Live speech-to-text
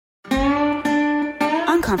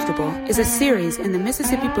Uncomfortable is a series in the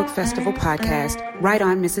Mississippi Book Festival podcast, Right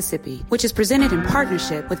On Mississippi, which is presented in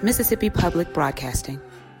partnership with Mississippi Public Broadcasting.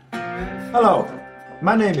 Hello,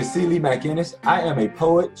 my name is C. Lee McInnes. I am a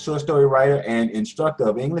poet, short story writer, and instructor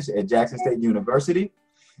of English at Jackson State University.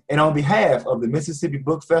 And on behalf of the Mississippi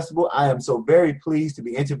Book Festival, I am so very pleased to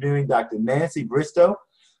be interviewing Dr. Nancy Bristow,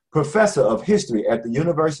 Professor of History at the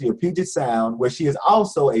University of Puget Sound, where she is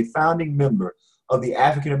also a founding member of the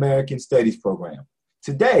African American Studies program.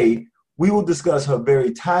 Today, we will discuss her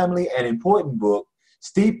very timely and important book,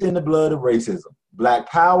 Steeped in the Blood of Racism, Black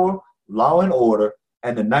Power, Law and Order,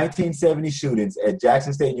 and the 1970 shootings at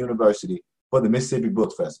Jackson State University for the Mississippi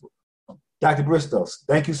Book Festival. Dr. Bristow,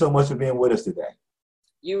 thank you so much for being with us today.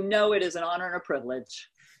 You know it is an honor and a privilege.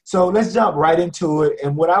 So let's jump right into it.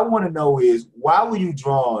 And what I want to know is, why were you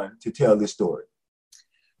drawn to tell this story?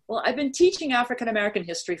 Well, I've been teaching African American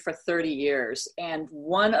history for 30 years, and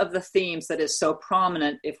one of the themes that is so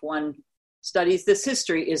prominent if one studies this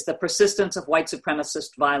history is the persistence of white supremacist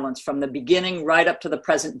violence from the beginning right up to the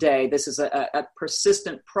present day. This is a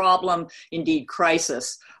persistent problem, indeed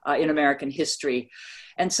crisis, in American history.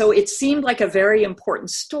 And so it seemed like a very important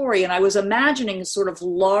story, and I was imagining a sort of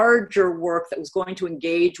larger work that was going to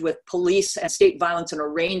engage with police and state violence in a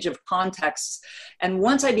range of contexts. And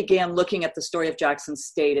once I began looking at the story of Jackson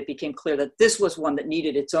State, it became clear that this was one that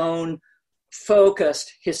needed its own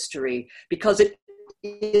focused history, because it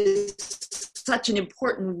is such an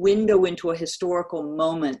important window into a historical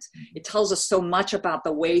moment. It tells us so much about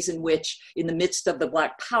the ways in which, in the midst of the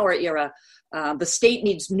Black Power era, the state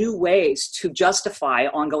needs new ways to justify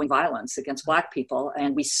ongoing violence against Black people,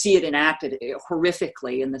 and we see it enacted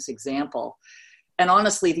horrifically in this example. And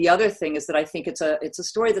honestly, the other thing is that I think it's a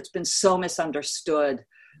story that's been so misunderstood,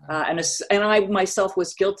 and I myself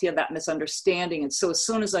was guilty of that misunderstanding. And so as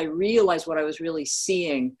soon as I realized what I was really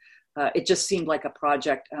seeing, it just seemed like a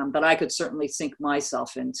project that I could certainly sink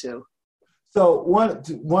myself into. So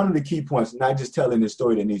one of the key points, not just telling the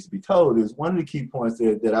story that needs to be told, is one of the key points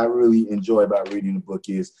that I really enjoy about reading the book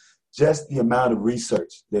is just the amount of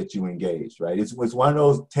research that you engage, right? It's one of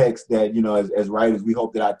those texts that, you know, as writers, we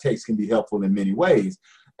hope that our text can be helpful in many ways.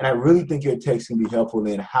 And I really think your text can be helpful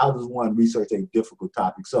in how does one research a difficult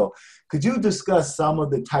topic. So could you discuss some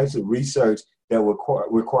of the types of research that were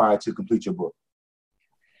required to complete your book?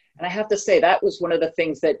 And I have to say, that was one of the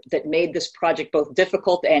things that made this project both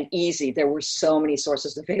difficult and easy. There were so many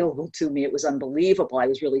sources available to me. It was unbelievable. I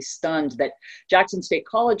was really stunned that Jackson State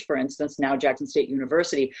College, for instance, now Jackson State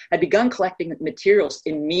University, had begun collecting materials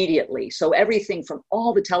immediately. So everything from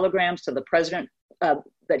all the telegrams to the president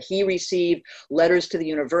that he received, letters to the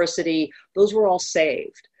university, those were all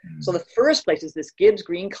saved. So the first place is this Gibbs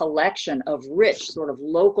Green collection of rich sort of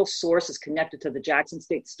local sources connected to the Jackson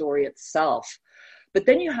State story itself. But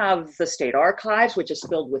then you have the state archives, which is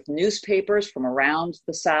filled with newspapers from around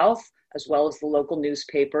the South, as well as the local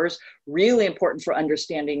newspapers, really important for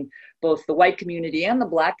understanding both the white community and the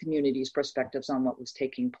Black community's perspectives on what was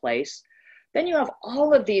taking place. Then you have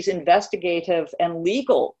all of these investigative and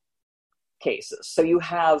legal cases. So you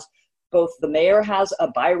have both the mayor has a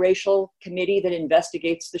biracial committee that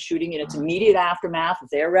investigates the shooting in its immediate aftermath.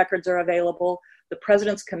 Their records are available. The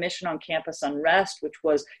President's Commission on Campus Unrest, which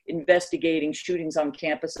was investigating shootings on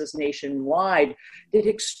campuses nationwide, did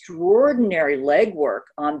extraordinary legwork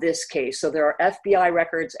on this case. So there are FBI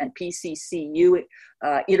records and PCCU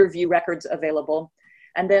interview records available.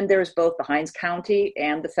 And then there's both the Hinds County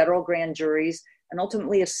and the federal grand juries, and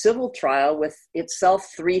ultimately a civil trial with itself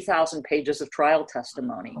 3,000 pages of trial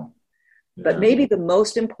testimony. Yeah. But maybe the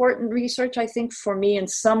most important research, I think, for me in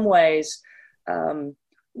some ways,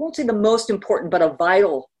 won't say the most important, but a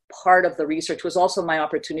vital part of the research was also my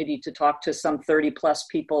opportunity to talk to some 30 plus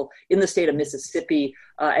people in the state of Mississippi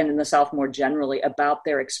and in the South more generally about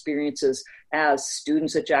their experiences as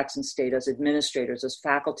students at Jackson State, as administrators, as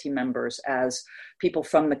faculty members, as people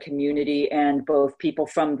from the community, and both people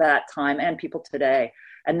from that time and people today.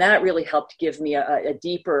 And that really helped give me a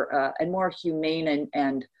deeper and more humane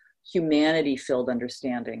and humanity-filled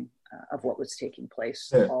understanding of what was taking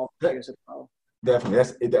place all years ago.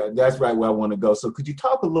 Definitely. That's right where I want to go. So could you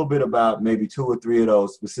talk a little bit about maybe 2 or 3 of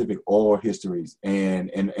those specific oral histories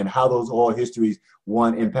and how those oral histories,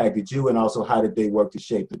 one, impacted you, and also how did they work to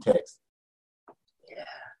shape the text? Yeah.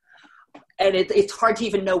 And it's hard to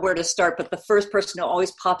even know where to start, but the first person who always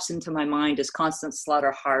pops into my mind is Constance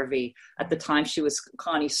Slaughter Harvey. At the time, she was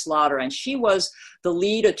Connie Slaughter, and she was the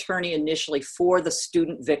lead attorney initially for the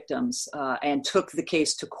student victims and took the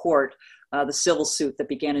case to court, the civil suit that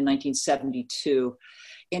began in 1972.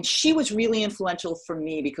 And she was really influential for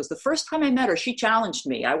me because the first time I met her, she challenged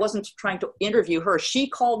me. I wasn't trying to interview her. She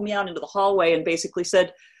called me out into the hallway and basically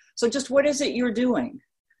said, so just what is it you're doing?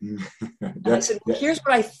 And I said, well, here's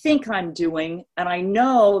what I think I'm doing. And I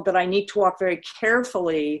know that I need to walk very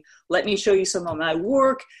carefully. Let me show you some of my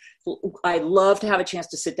work. I'd love to have a chance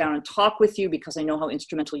to sit down and talk with you because I know how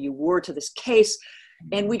instrumental you were to this case.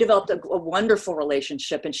 And we developed a wonderful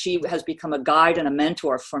relationship, and she has become a guide and a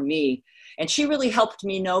mentor for me. And she really helped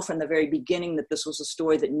me know from the very beginning that this was a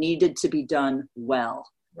story that needed to be done well.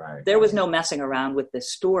 Right. There was no messing around with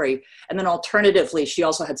this story. And then alternatively, she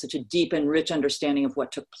also had such a deep and rich understanding of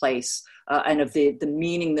what took place and of the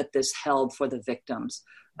meaning that this held for the victims.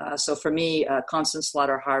 So for me, Constance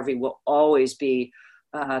Slaughter Harvey will always be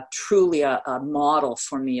truly a model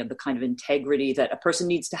for me of the kind of integrity that a person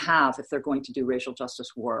needs to have if they're going to do racial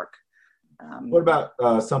justice work. What about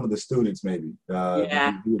some of the students, maybe?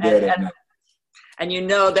 And you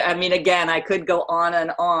know that, I mean, again, I could go on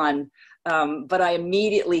and on, but I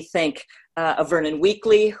immediately think of Vernon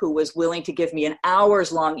Weekly, who was willing to give me an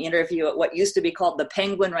hours-long interview at what used to be called the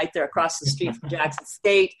Penguin right there across the street from Jackson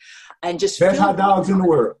State. And just best hot dogs in the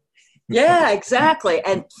world. Yeah, exactly.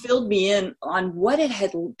 And filled me in on what it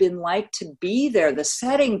had been like to be there, the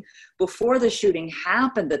setting before the shooting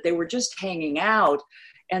happened, that they were just hanging out.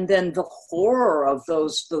 And then the horror of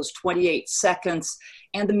those 28 seconds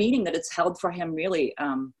and the meaning that it's held for him really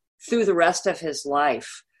through the rest of his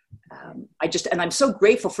life. And I'm so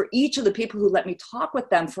grateful for each of the people who let me talk with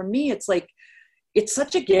them. For me, it's like, it's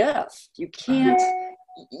such a gift. You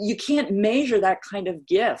can't measure that kind of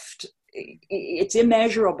gift. It's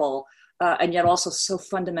immeasurable. And yet also so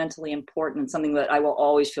fundamentally important and something that I will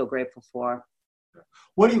always feel grateful for.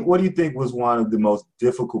 What do you think was one of the most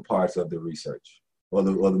difficult parts of the research, or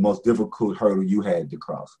the most difficult hurdle you had to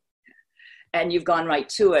cross? And you've gone right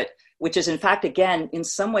to it, which is, in fact, again, in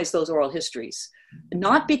some ways, those oral histories.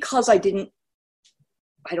 Not because I don't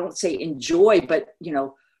say enjoy, but,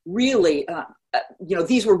 really,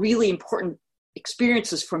 these were really important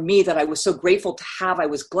experiences for me that I was so grateful to have. I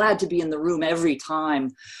was glad to be in the room every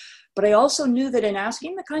time. But I also knew that in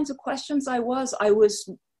asking the kinds of questions I was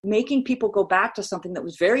making people go back to something that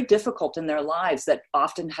was very difficult in their lives, that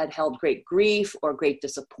often had held great grief or great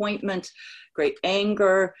disappointment, great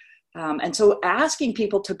anger. And so asking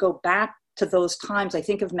people to go back to those times, I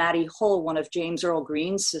think of Maddie Hull, one of James Earl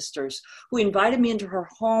Green's sisters, who invited me into her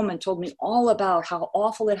home and told me all about how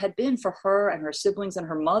awful it had been for her and her siblings and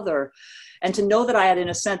her mother. And to know that I had, in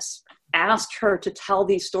a sense, asked her to tell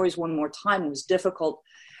these stories one more time was difficult.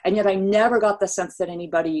 And yet I never got the sense that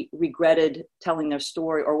anybody regretted telling their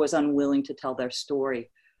story or was unwilling to tell their story.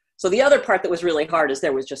 So the other part that was really hard is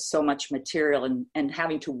there was just so much material and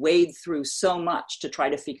having to wade through so much to try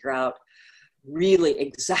to figure out really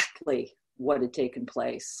exactly what had taken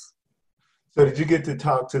place. So did you get to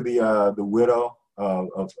talk to the widow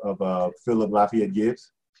of Philip Lafayette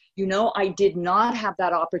Gibbs? I did not have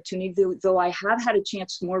that opportunity, though I have had a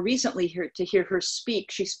chance more recently to hear her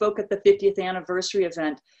speak. She spoke at the 50th anniversary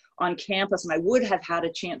event on campus, and I would have had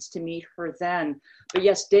a chance to meet her then. But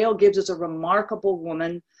yes, Dale Gibbs is a remarkable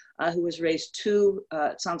woman who has raised two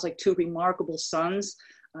remarkable sons.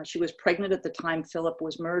 She was pregnant at the time Philip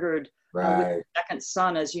was murdered, right, with the second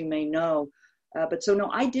son, as you may know.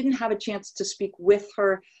 I didn't have a chance to speak with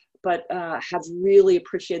her, but have really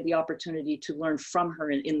appreciated the opportunity to learn from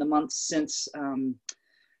her in the months since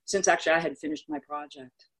actually I had finished my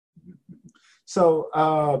project.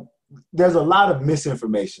 So there's a lot of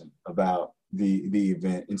misinformation about the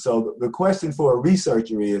event. And so the question for a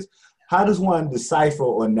researcher is, how does one decipher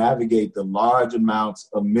or navigate the large amounts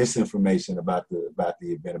of misinformation about the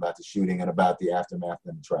event, about the shooting, and about the aftermath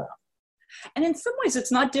and the trial? And in some ways,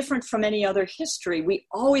 it's not different from any other history. We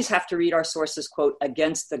always have to read our sources, quote,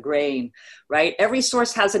 against the grain, right? Every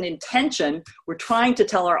source has an intention. We're trying to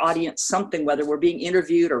tell our audience something, whether we're being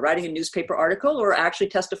interviewed or writing a newspaper article or actually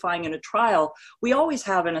testifying in a trial. We always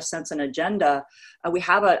have, in a sense, an agenda. We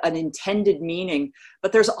have an intended meaning,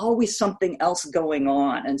 but there's always something else going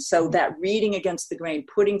on. And so that reading against the grain,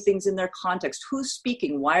 putting things in their context, who's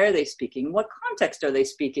speaking, why are they speaking, what context are they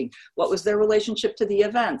speaking, what was their relationship to the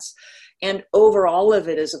events? And over all of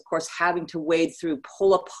it is, of course, having to wade through,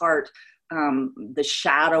 pull apart the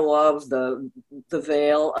shadow of the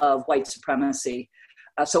veil of white supremacy.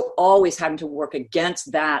 So always having to work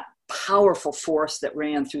against that powerful force that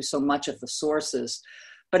ran through so much of the sources.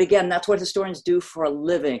 But again, that's what historians do for a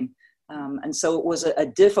living. And so it was a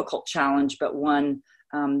difficult challenge, but one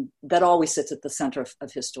that always sits at the center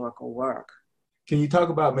of historical work. Can you talk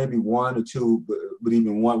about maybe one or two, but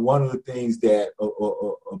even one of the things that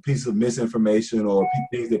a piece of misinformation or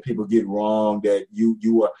things that people get wrong that you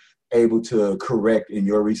were able to correct in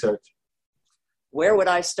your research? Where would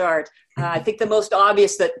I start? I think the most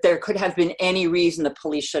obvious that there could have been any reason the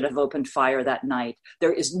police should have opened fire that night.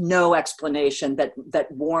 There is no explanation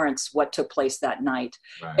that warrants what took place that night.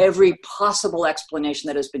 Right. Every possible explanation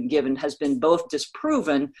that has been given has been both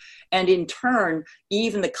disproven, and in turn,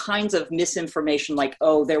 even the kinds of misinformation like,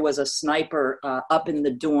 oh, there was a sniper up in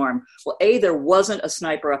the dorm. Well, A, there wasn't a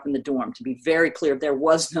sniper up in the dorm. To be very clear, there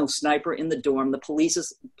was no sniper in the dorm. The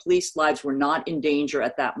police lives were not in danger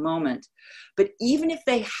at that moment. But even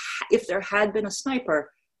if there had been a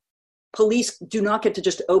sniper, police do not get to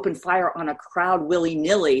just open fire on a crowd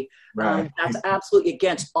willy-nilly. Right. That's absolutely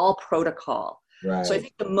against all protocol. Right. So I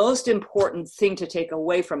think the most important thing to take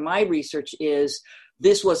away from my research is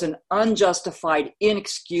this was an unjustified,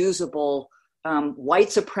 inexcusable, white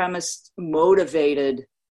supremacist motivated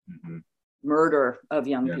murder of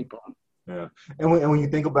young people. Yeah, and when you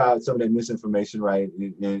think about some of that misinformation, right,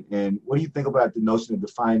 and what do you think about the notion of the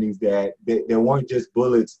findings that there weren't just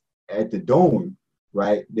bullets at the dorm,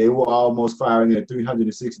 right? They were almost firing at a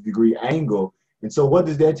 360-degree angle. And so what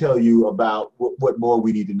does that tell you about what more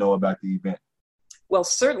we need to know about the event? Well,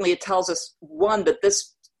 certainly it tells us, one, that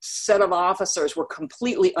this set of officers were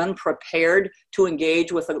completely unprepared to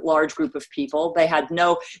engage with a large group of people. They had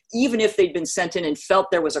even if they'd been sent in and felt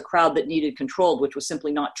there was a crowd that needed controlled, which was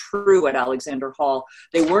simply not true at Alexander Hall,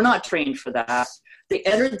 they were not trained for that. They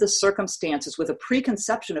entered the circumstances with a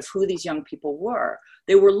preconception of who these young people were.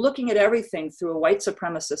 They were looking at everything through a white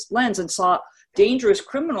supremacist lens and saw dangerous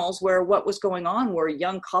criminals where what was going on were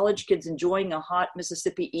young college kids enjoying a hot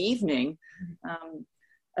Mississippi evening.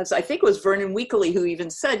 As I think it was Vernon Weekly who even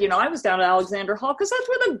said, I was down at Alexander Hall because that's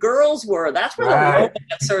where the girls were. That's where the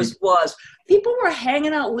romancers was. People were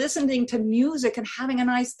hanging out, listening to music and having a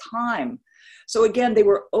nice time. So again, they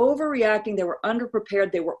were overreacting. They were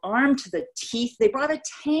underprepared. They were armed to the teeth. They brought a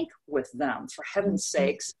tank with them, for heaven's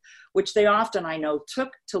sakes, which they often, I know,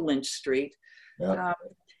 took to Lynch Street. Yeah.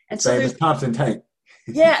 And so there's Thompson tank.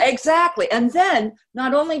 Yeah, exactly. And then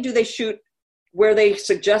not only do they shoot where they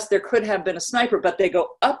suggest there could have been a sniper, but they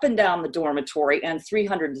go up and down the dormitory and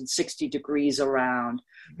 360 degrees around.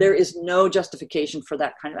 There is no justification for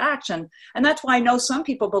that kind of action. And that's why I know some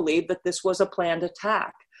people believe that this was a planned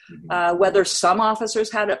attack. Whether some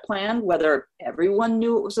officers had it planned, whether everyone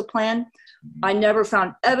knew it was a plan, I never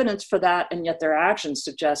found evidence for that, and yet their actions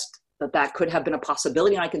suggest that could have been a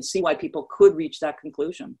possibility, and I can see why people could reach that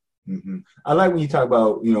conclusion. I like when you talk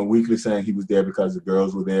about, Weekly saying he was there because the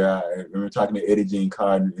girls were there. I remember talking to Eddie Jean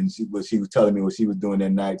Carter, and she was telling me what she was doing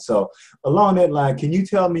that night. So along that line, can you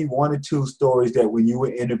tell me one or two stories that when you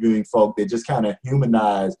were interviewing folk that just kind of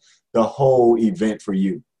humanized the whole event for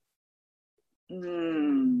you?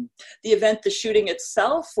 The event, the shooting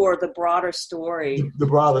itself, or the broader story? The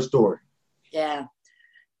broader story. Yeah.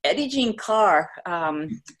 Eddie Jean Carr,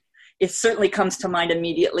 it certainly comes to mind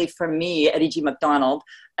immediately for me, Eddie G. McDonald.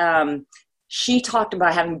 She talked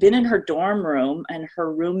about having been in her dorm room, and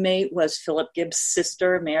her roommate was Philip Gibbs'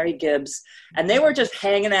 sister, Mary Gibbs, and they were just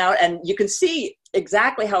hanging out, and you can see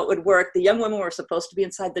exactly how it would work. The young women were supposed to be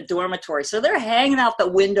inside the dormitory, so they're hanging out the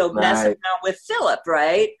window, messing around with Philip,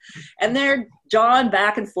 right? And they're jawing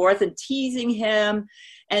back and forth and teasing him,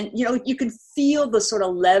 and you can feel the sort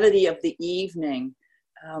of levity of the evening.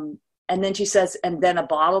 And then she says, and then a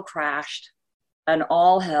bottle crashed, and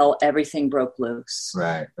all hell, everything broke loose.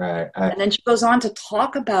 Right. And then she goes on to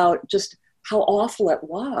talk about just how awful it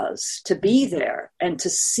was to be there and to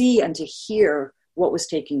see and to hear what was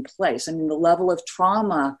taking place. I mean, the level of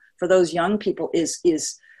trauma for those young people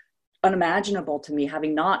is unimaginable to me,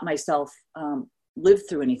 having not myself lived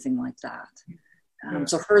through anything like that.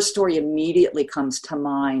 So her story immediately comes to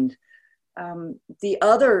mind. The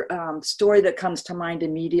other story that comes to mind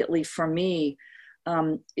immediately for me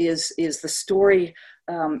is the story.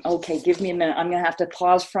 Okay, give me a minute. I'm going to have to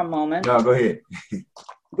pause for a moment. No, go ahead.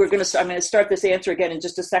 I'm going to start this answer again in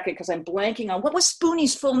just a second because I'm blanking on what was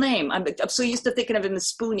Spoonie's full name. I'm so used to thinking of him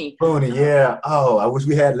as Spoonie. Spoonie, yeah. Oh, I wish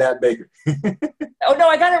we had Lat Baker. Oh no,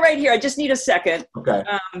 I got it right here. I just need a second. Okay.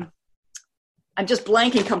 I'm just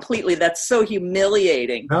blanking completely. That's so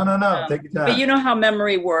humiliating. No. Take your time. But you know how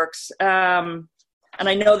memory works. And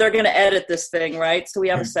I know they're going to edit this thing, right? So we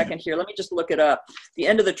have a second here. Let me just look it up. The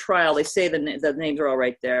end of the trial, they say the names are all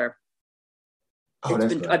right there. I've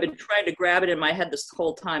been trying to grab it in my head this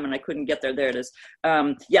whole time, and I couldn't get there. There it is.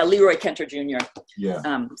 Leroy Kenter Jr. Yeah.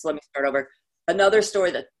 So let me start over. Another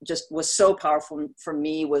story that just was so powerful for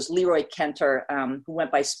me was Leroy Kenter, who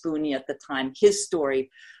went by Spoonie at the time. His story.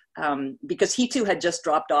 because he too had just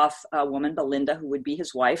dropped off a woman, Belinda, who would be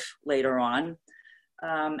his wife later on.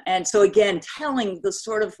 And so again, telling the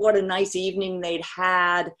sort of what a nice evening they'd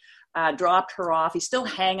had, dropped her off. He's still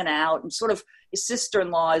hanging out, and sort of his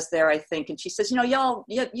sister-in-law is there, I think. And she says, y'all,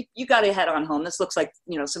 you got to head on home. This looks like,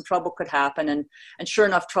 some trouble could happen. And sure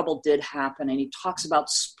enough, trouble did happen. And he talks about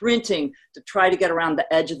sprinting to try to get around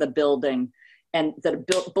the edge of the building, and that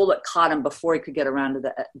a bullet caught him before he could get around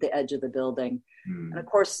to the edge of the building. And of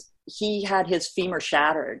course, he had his femur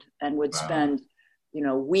shattered and would spend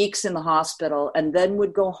weeks in the hospital, and then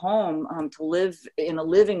would go home to live in a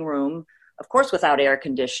living room, of course, without air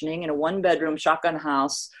conditioning, in a 1-bedroom shotgun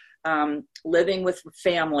house, living with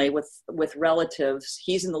family, with relatives.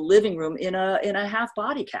 He's in the living room in a half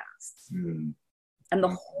body cast. And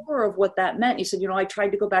the horror of what that meant. He said, I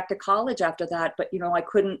tried to go back to college after that, but I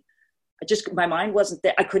couldn't. My mind wasn't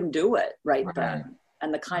there. I couldn't do it right then.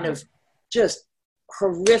 And the kind of just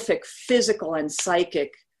horrific physical and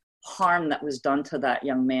psychic harm that was done to that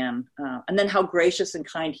young man. And then how gracious and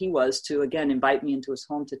kind he was to, again, invite me into his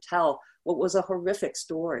home to tell what was a horrific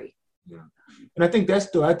story. Yeah. And I think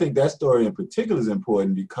that story in particular is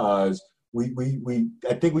important because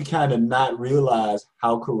I think we kind of not realize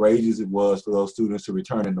how courageous it was for those students to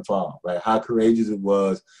return in the fall, right? How courageous it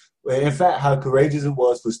was. In fact, how courageous it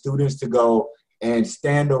was for students to go and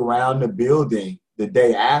stand around the building the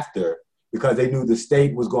day after, because they knew the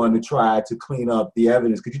state was going to try to clean up the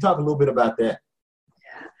evidence. Could you talk a little bit about that?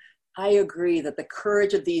 Yeah, I agree that the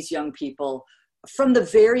courage of these young people from the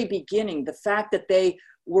very beginning, the fact that they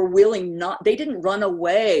were they didn't run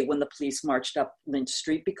away when the police marched up Lynch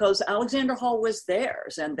Street, because Alexander Hall was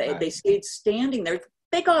theirs, and they stayed standing there.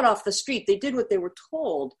 They got off the street. They did what they were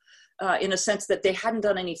told, in a sense that they hadn't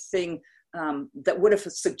done anything that would have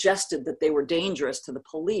suggested that they were dangerous to the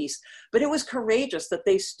police. But it was courageous that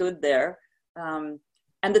they stood there, and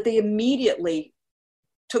that they immediately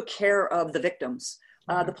took care of the victims.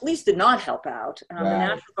 The police did not help out. The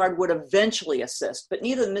National Guard would eventually assist, but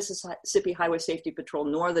neither the Mississippi Highway Safety Patrol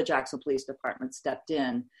nor the Jackson Police Department stepped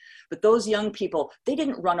in. But those young people, they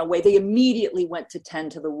didn't run away. They immediately went to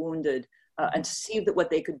tend to the wounded and to see what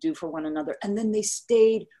they could do for one another. And then they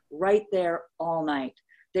stayed right there all night.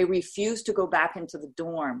 They refused to go back into the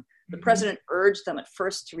dorm. The president urged them at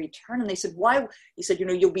first to return, and they said, why? He said,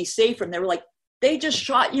 you'll be safer. And they were like, they just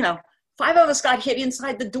shot, 5 of us got hit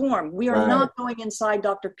inside the dorm. We are not going inside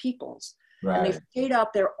Dr. Peoples. And they stayed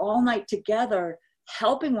out there all night together,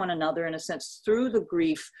 helping one another, in a sense, through the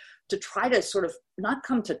grief, to try to sort of not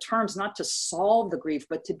come to terms, not to solve the grief,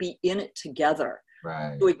 but to be in it together,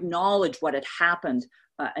 to acknowledge what had happened,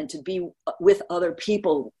 and to be with other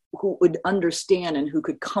people who would understand and who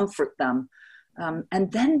could comfort them.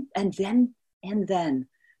 And then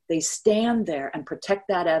they stand there and protect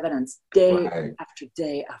that evidence day after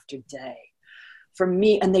day after day. For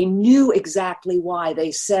me, and they knew exactly why.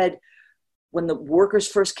 They said, when the workers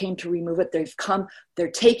first came to remove it,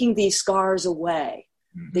 they're taking these scars away.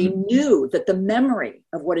 They knew that the memory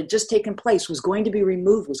of what had just taken place was going to be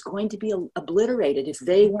removed, was going to be obliterated if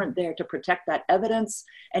they weren't there to protect that evidence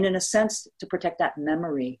and, in a sense, to protect that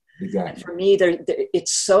memory. Exactly. And for me,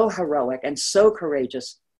 it's so heroic and so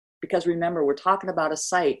courageous, because remember, we're talking about a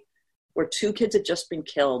site where 2 kids had just been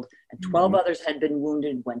killed and 12 others had been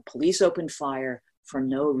wounded when police opened fire for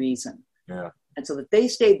no reason. Yeah. And so that they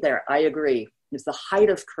stayed there, I agree, is the height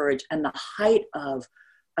of courage and the height of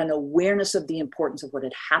an awareness of the importance of what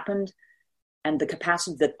had happened, and the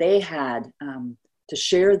capacity that they had to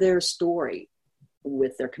share their story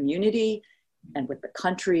with their community and with the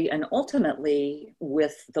country, and ultimately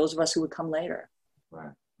with those of us who would come later.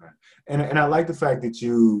 Right. And I like the fact that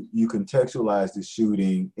you contextualize the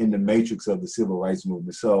shooting in the matrix of the civil rights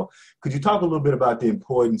movement. So could you talk a little bit about the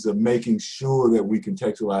importance of making sure that we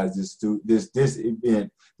contextualize this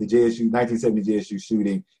event, the 1970 JSU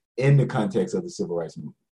shooting, in the context of the civil rights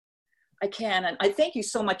movement? I can, and I thank you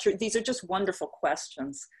so much. These are just wonderful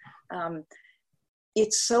questions.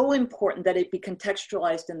 It's so important that it be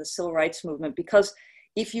contextualized in the civil rights movement, because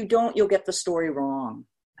if you don't, you'll get the story wrong.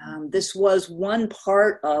 This was one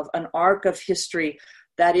part of an arc of history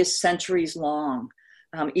that is centuries long.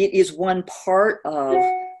 It is one part of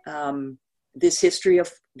this history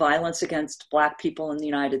of violence against Black people in the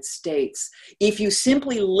United States. If you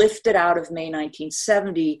simply lift it out of May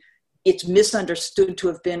 1970, it's misunderstood to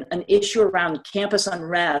have been an issue around campus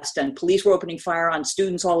unrest, and police were opening fire on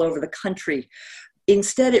students all over the country.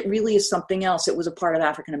 Instead, it really is something else. It was a part of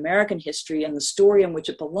African American history, and the story in which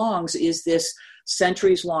it belongs is this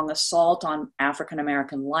centuries-long assault on African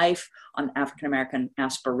American life, on African American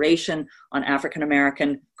aspiration, on African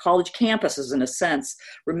American college campuses, in a sense.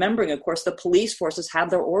 Remembering, of course, the police forces have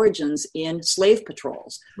their origins in slave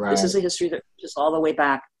patrols. Right. This is a history that reaches all the way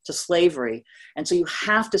back to slavery. And so you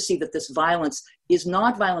have to see that this violence is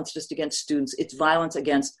not violence just against students, it's violence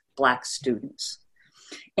against Black students.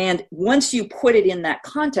 And once you put it in that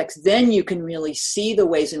context, then you can really see the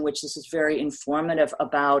ways in which this is very informative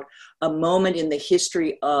about a moment in the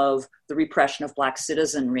history of the repression of Black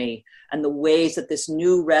citizenry and the ways that this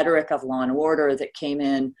new rhetoric of law and order that came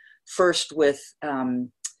in first with the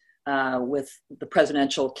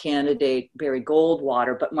presidential candidate Barry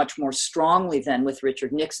Goldwater, but much more strongly then with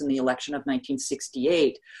Richard Nixon, the election of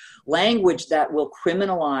 1968, language that will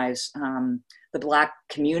criminalize the Black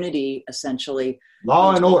community, essentially.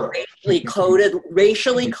 Law and order.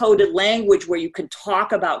 Racially coded language where you can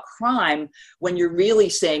talk about crime when you're really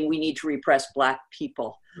saying we need to repress Black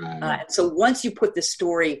people. Right. And so once you put this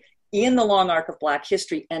story in the long arc of Black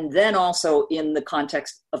history, and then also in the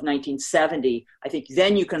context of 1970, I think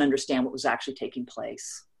then you can understand what was actually taking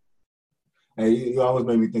place. And you always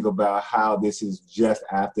made me think about how this is just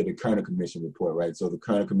after the Kerner Commission report, right? So the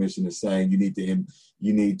Kerner Commission is saying you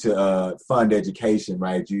need to fund education,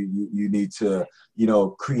 right? You need to,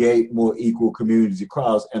 create more equal communities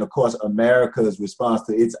across. And of course, America's response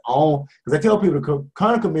to its own, because I tell people the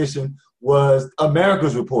Kerner Commission was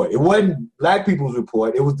America's report. It wasn't Black people's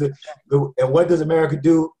report. It was and what does America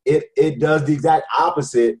do? It does the exact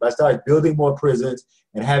opposite by starting building more prisons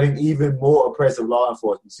and having even more oppressive law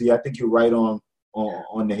enforcement. See, I think you're right on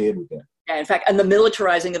the head with that. Yeah, in fact, and the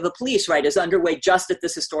militarizing of the police, right, is underway just at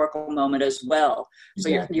this historical moment as well. So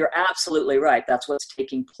exactly. You're absolutely right. That's what's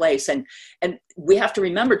taking place. And we have to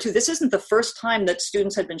remember, too, this isn't the first time that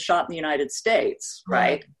students had been shot in the United States,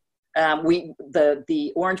 right?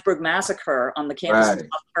 The Orangeburg massacre on the campus of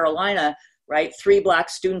South Carolina, right? 3 Black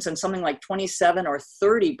students and something like 27 or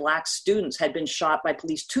 30 Black students had been shot by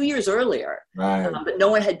police 2 years earlier. Right. But no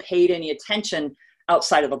one had paid any attention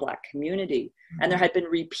outside of the Black community. Mm-hmm. And there had been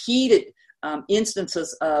repeated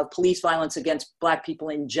instances of police violence against Black people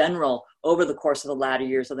in general over the course of the latter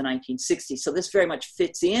years of the 1960s. So this very much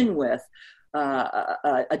fits in with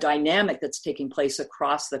a dynamic that's taking place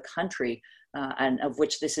across the country, and of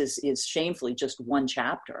which this is shamefully just one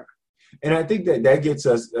chapter. And I think that gets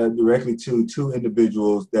us directly to 2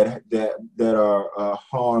 individuals that are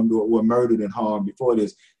harmed or were murdered and harmed before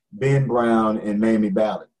this, Ben Brown and Mamie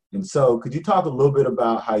Ballard. And so could you talk a little bit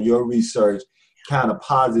about how your research kind of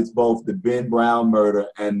posits both the Ben Brown murder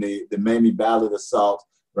and the Mamie Ballard assault,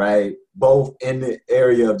 right, both in the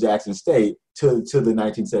area of Jackson State to the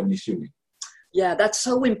 1970 shooting? Yeah, that's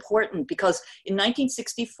so important because in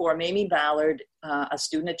 1964, Mamie Ballard, a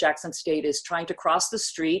student at Jackson State, is trying to cross the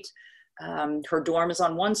street. Her dorm is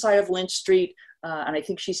on one side of Lynch Street, and I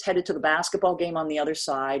think she's headed to the basketball game on the other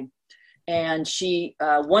side. And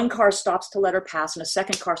one car stops to let her pass, and a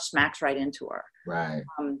second car smacks right into her. Right.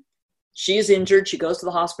 She is injured. She goes to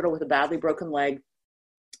the hospital with a badly broken leg.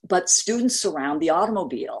 But students surround the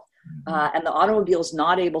automobile, and the automobile is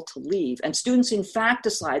not able to leave. And students, in fact,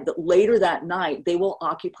 decide that later that night they will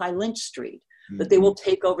occupy Lynch Street, that they will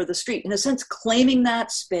take over the street, in a sense, claiming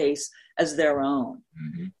that space as their own.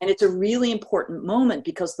 Mm-hmm. And it's a really important moment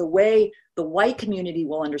because the way the white community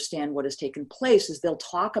will understand what has taken place is they'll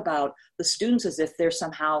talk about the students as if they're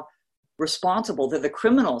somehow responsible. They're the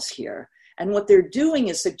criminals here. And what they're doing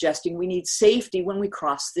is suggesting we need safety when we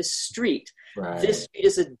cross this street. Right. This street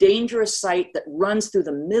is a dangerous site that runs through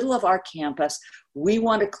the middle of our campus. We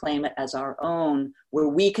want to claim it as our own, where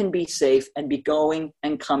we can be safe and be going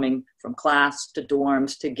and coming from class to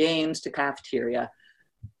dorms to games to cafeteria.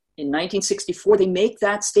 In 1964, they make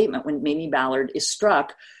that statement when Mamie Ballard is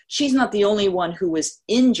struck. She's not the only one who was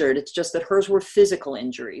injured. It's just that hers were physical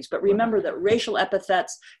injuries. But remember that racial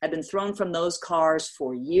epithets had been thrown from those cars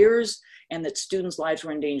for years, and that students' lives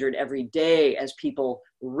were endangered every day as people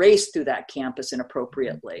raced through that campus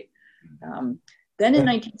inappropriately. Then in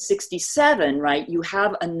 1967, right, you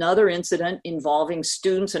have another incident involving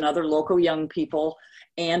students and other local young people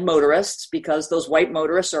and motorists, because those white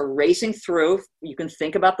motorists are racing through. You can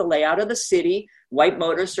think about the layout of the city. White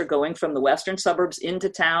motorists are going from the western suburbs into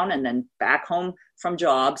town and then back home from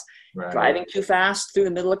jobs, driving too fast through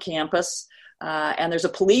the middle of campus. And there's a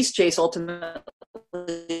police chase ultimately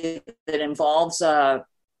that involves an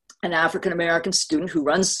African-American student who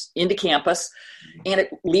runs into campus, and it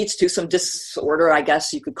leads to some disorder, I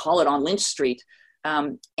guess you could call it, on Lynch Street.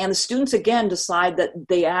 And the students, again, decide that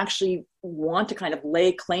they actually want to kind of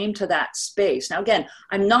lay claim to that space. Now, again,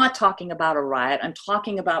 I'm not talking about a riot. I'm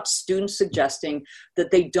talking about students suggesting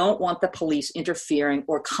that they don't want the police interfering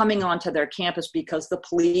or coming onto their campus because the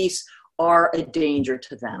police are a danger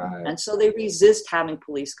to them. Right. And so they resist having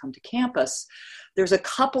police come to campus. There's a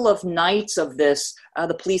couple of nights of this.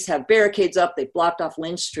 The police have barricades up. They blocked off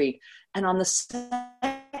Lynch Street. And on the second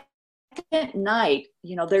night,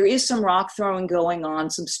 there is some rock throwing going on.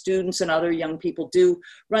 Some students and other young people do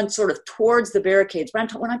run sort of towards the barricades.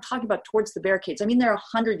 But when I'm talking about towards the barricades, I mean, they're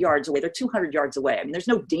 100 yards away. They're 200 yards away. I mean, there's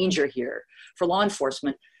no danger here for law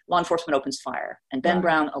enforcement. Law enforcement opens fire. And Ben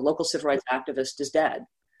Brown, a local civil rights activist, is dead.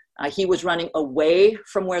 He was running away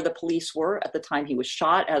from where the police were at the time he was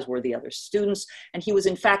shot, as were the other students. And he was,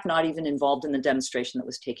 in fact, not even involved in the demonstration that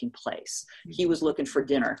was taking place. He was looking for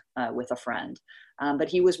dinner with a friend. But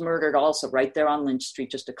he was murdered also right there on Lynch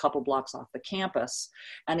Street, just a couple blocks off the campus.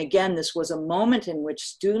 And again, this was a moment in which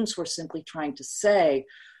students were simply trying to say,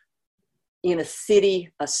 in a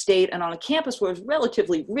city, a state, and on a campus where it was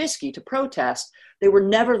relatively risky to protest, they were,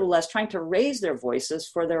 trying to raise their voices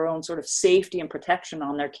for their own sort of safety and protection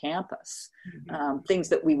on their campus. Things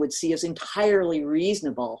that we would see as entirely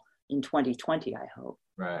reasonable in 2020, I hope.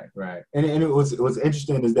 Right. And it was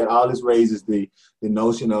interesting is that all this raises the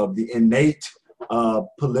notion of the innate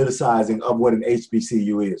politicizing of what an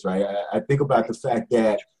HBCU is, right? I think about the fact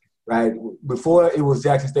that, right, before it was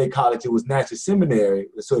Jackson State College, it was Natchez Seminary.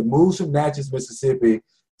 So it moves from Natchez, Mississippi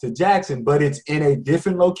to Jackson, but it's in a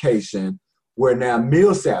different location where now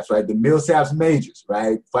Millsaps, right, the Millsaps Majors,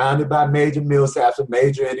 right, founded by Major Millsaps, a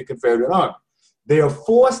major in the Confederate Army. They are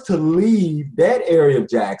forced to leave that area of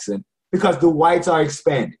Jackson because the whites are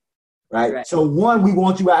expanding, right? So one, we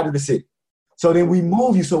want you out of the city. So then we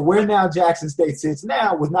move you. So where now Jackson State sits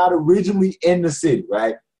now was not originally in the city,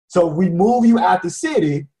 right? So we move you out the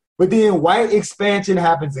city, but then white expansion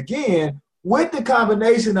happens again with the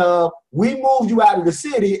combination of we moved you out of the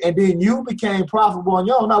city and then you became profitable on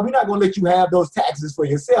your own. No, we're not going to let you have those taxes for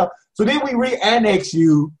yourself. So then we re-annex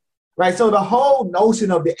you, right? So the whole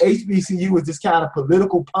notion of the HBCU is this kind of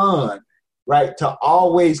political pun, right, to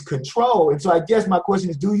always control. And so I guess my question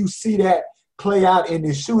is, do you see that play out in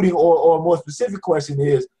this shooting? Or a more specific question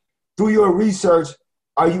is, through your research,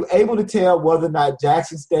 are you able to tell whether or not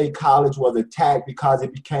Jackson State College was attacked because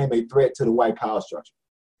it became a threat to the white power structure?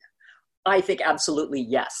 I think absolutely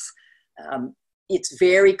yes. It's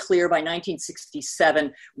very clear by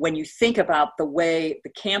 1967, when you think about the way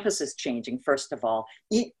the campus is changing, first of all,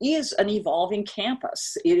 it is an evolving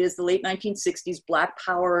campus. It is the late 1960s, Black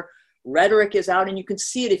Power rhetoric is out, and you can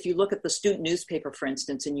see it if you look at the student newspaper, for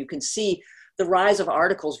instance, and you can see the rise of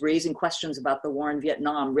articles raising questions about the war in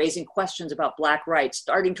Vietnam, raising questions about Black rights,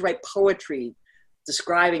 starting to write poetry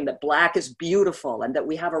describing that Black is beautiful and that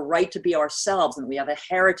we have a right to be ourselves and we have a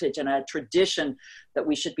heritage and a tradition that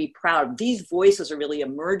we should be proud of. These voices are really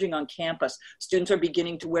emerging on campus. Students are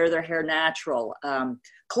beginning to wear their hair natural.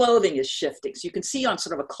 Clothing is shifting. So you can see on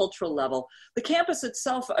sort of a cultural level, the campus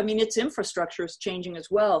itself, I mean, its infrastructure is changing as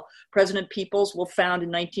well. President Peoples will found in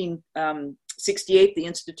 1968 the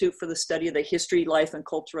Institute for the Study of the History, Life, and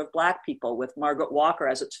Culture of Black People, with Margaret Walker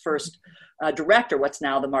as its first director, what's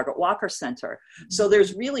now the Margaret Walker Center. So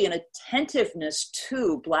there's really an attentiveness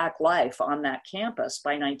to Black life on that campus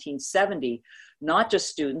by 1970. Not just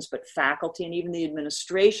students, but faculty and even the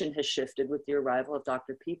administration has shifted with the arrival of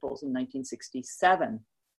Dr. Peoples in 1967.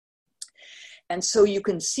 And so you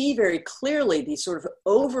can see very clearly the sort of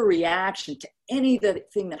overreaction to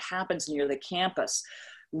anything that happens near the campus,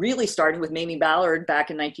 really starting with Mamie Ballard back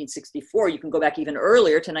in 1964. You can go back even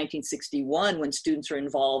earlier to 1961 when students are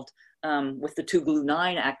involved with the Tougaloo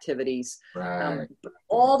 9 activities. Right. But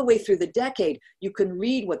all the way through the decade, you can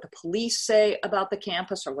read what the police say about the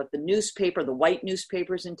campus or what the white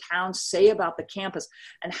newspapers in town say about the campus,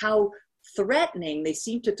 and how threatening they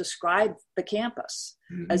seem to describe the campus,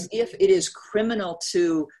 as if it is criminal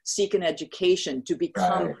to seek an education, to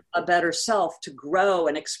become a better self, to grow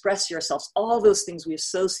and express yourselves. All those things we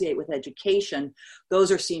associate with education,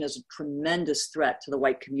 those are seen as a tremendous threat to the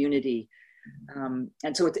white community.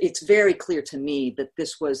 And so it's very clear to me that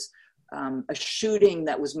this was a shooting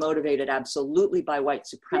that was motivated absolutely by white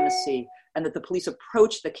supremacy, and that the police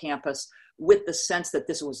approached the campus with the sense that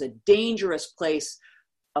this was a dangerous place,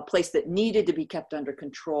 a place that needed to be kept under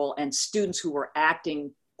control, and students who were acting,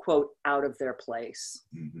 quote, out of their place.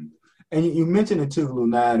 Mm-hmm. And you mentioned the Tougaloo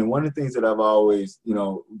 9, and one of the things that I've always,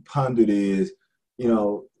 pondered is,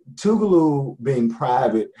 Tougaloo being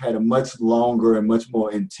private had a much longer and much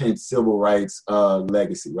more intense civil rights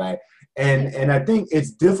legacy, right? And I think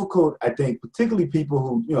it's difficult, I think, particularly people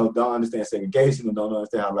who, don't understand segregation and don't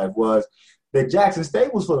understand how life was, that Jackson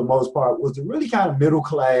State was, for the most part, was a really kind of middle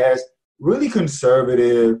class, really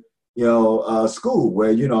conservative, school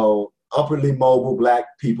where, upwardly mobile Black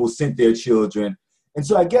people sent their children. And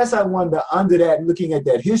so I guess I wonder, under that, looking at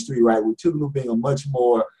that history, right, with Tougaloo being a much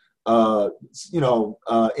more,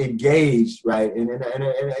 engaged, right, and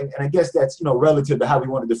I guess that's, relative to how we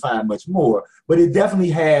want to define much more, but it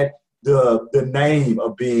definitely had the name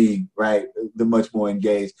of being, right, the much more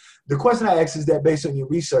engaged. The question I ask is that, based on your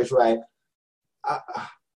research, right,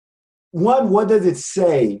 what does it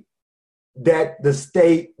say that the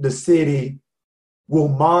state, the city, will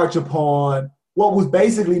march upon what was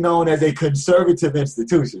basically known as a conservative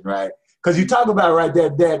institution, right? Because you talk about, right,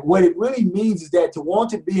 that what it really means is that to want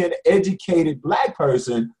to be an educated Black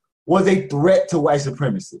person was a threat to white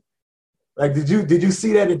supremacy. Like, did you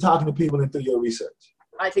see that in talking to people and through your research?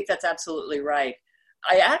 I think that's absolutely right.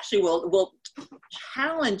 I actually will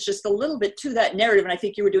challenge just a little bit to that narrative, and I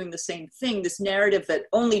think you were doing the same thing, this narrative that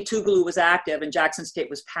only Tougaloo was active and Jackson State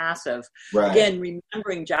was passive. Right. Again,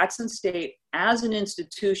 remembering Jackson State as an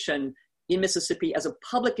institution in Mississippi, as a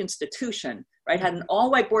public institution, right, had an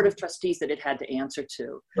all-white board of trustees that it had to answer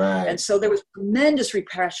to. Right. And so there was tremendous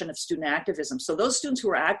repression of student activism. So those students who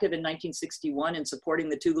were active in 1961 in supporting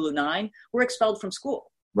the Tougaloo Nine were expelled from school.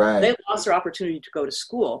 Right. They lost their opportunity to go to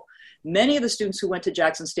school. Many of the students who went to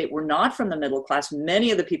Jackson State were not from the middle class. Many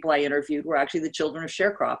of the people I interviewed were actually the children of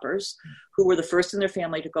sharecroppers who were the first in their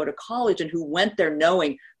family to go to college and who went there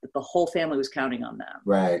knowing that the whole family was counting on them.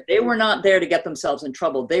 Right. They were not there to get themselves in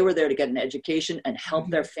trouble. They were there to get an education and help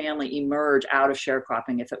their family emerge out of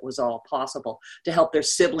sharecropping if it was all possible, to help their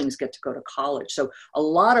siblings get to go to college. So a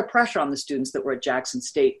lot of pressure on the students that were at Jackson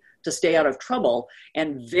State to stay out of trouble,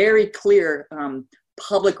 and very clear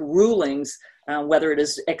public rulings, whether it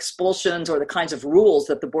is expulsions or the kinds of rules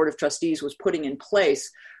that the Board of Trustees was putting in place,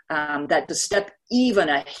 that to step even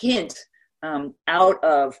a hint out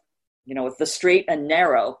of, the straight and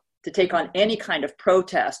narrow, to take on any kind of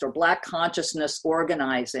protest or Black consciousness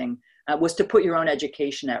organizing was to put your own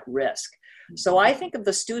education at risk. So I think of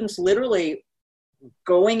the students literally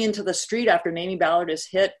going into the street after Mamie Ballard is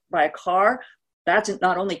hit by a car. That's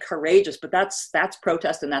not only courageous, but that's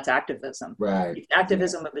protest and that's activism. Right. It's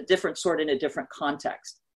activism of a different sort in a different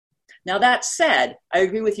context. Now, that said, I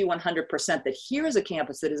agree with you 100% that here is a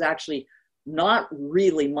campus that is actually not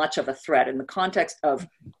really much of a threat in the context of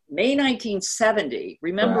May 1970,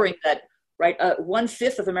 remembering that, right,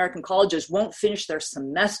 1/5 of American colleges won't finish their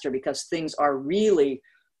semester because things are really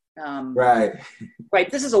right.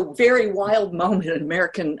 This is a very wild moment in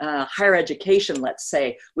American higher education, let's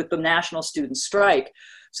say, with the national student strike.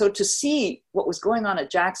 So to see what was going on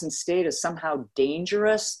at Jackson State as somehow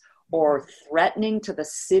dangerous or threatening to the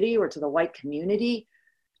city or to the white community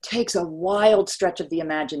takes a wild stretch of the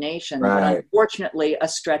imagination, but unfortunately a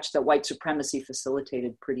stretch that white supremacy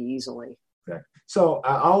facilitated pretty easily. Okay. So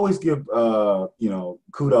I always give,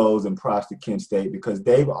 kudos and props to Kent State, because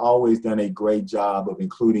they've always done a great job of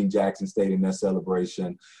including Jackson State in their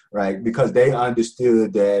celebration, right? Because they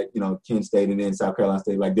understood that, Kent State and then South Carolina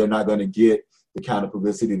State, like, they're not going to get the kind of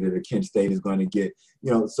publicity that a Kent State is going to get,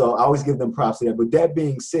 so I always give them props to that. But that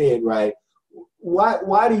being said, right,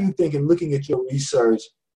 why do you think, in looking at your research,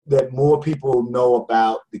 that more people know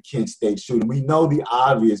about the Kent State shooting? We know the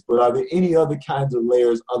obvious, but are there any other kinds of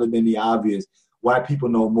layers other than the obvious why people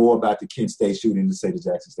know more about the Kent State shooting than, say, the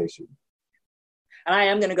Jackson State shooting? And I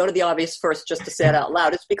am going to go to the obvious first, just to say it out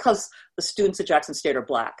loud. It's because the students at Jackson State are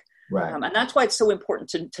Black. Right. And that's why it's so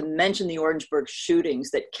important to mention the Orangeburg shootings,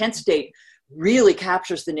 that Kent State really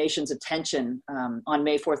captures the nation's attention on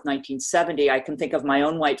May 4th, 1970. I can think of my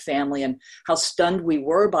own white family and how stunned we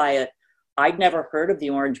were by it. I'd never heard of the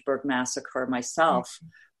Orangeburg massacre myself.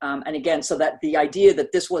 And again, so that the idea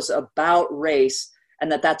that this was about race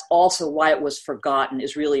and that's also why it was forgotten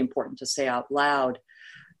is really important to say out loud.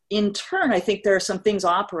 In turn, I think there are some things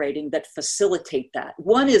operating that facilitate that.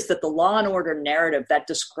 One is that the law and order narrative, that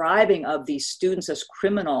describing of these students as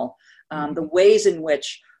criminal, the ways in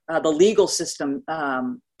which the legal system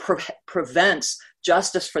prevents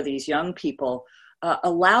justice for these young people,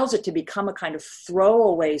 allows it to become a kind of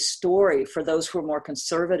throwaway story for those who are more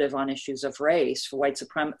conservative on issues of race,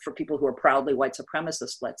 for people who are proudly white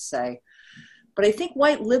supremacists, let's say. But I think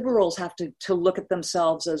white liberals have to look at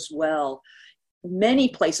themselves as well. Many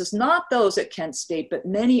places, not those at Kent State, but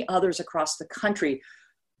many others across the country,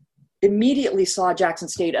 immediately saw Jackson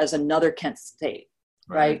State as another Kent State,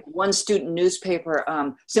 right? One student newspaper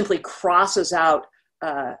simply crosses out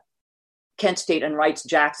Kent State and writes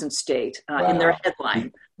Jackson State in their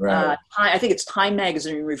headline. Right. I think it's Time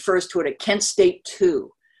Magazine refers to it as Kent State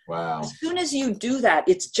 2. Wow. As soon as you do that,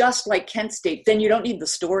 it's just like Kent State. Then you don't need the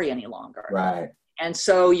story any longer. Right. And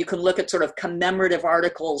so you can look at sort of commemorative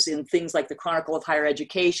articles in things like the Chronicle of Higher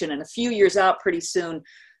Education. And a few years out, pretty soon,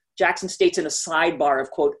 Jackson State's in a sidebar of,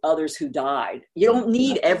 quote, others who died. You don't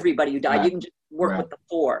need everybody who died. Right. You can just work with the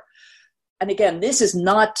 4. And again, this is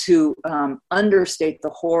not to understate the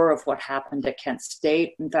horror of what happened at Kent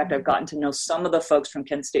State. In fact, I've gotten to know some of the folks from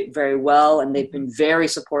Kent State very well, and they've been very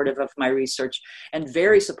supportive of my research and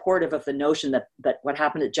very supportive of the notion that what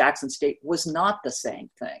happened at Jackson State was not the same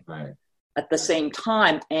thing. Right. At the same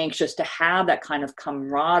time, anxious to have that kind of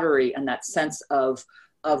camaraderie and that sense of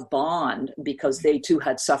bond, because they too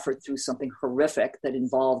had suffered through something horrific that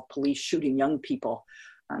involved police shooting young people.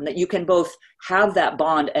 That you can both have that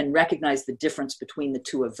bond and recognize the difference between the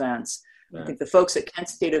two events. Right. I think the folks at Kent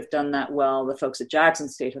State have done that well. The folks at Jackson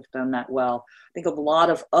State have done that well. I think a lot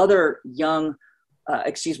of other young,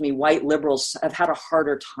 white liberals have had a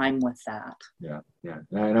harder time with that. Yeah.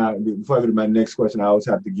 And before I go to my next question, I always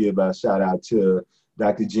have to give a shout out to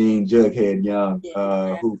Dr. Gene Jughead Young,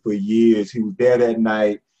 who for years, he was there that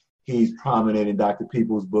night. He's prominent in Dr.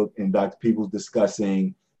 Peoples' book, and Dr. Peoples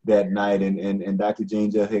discussing that night, and Dr.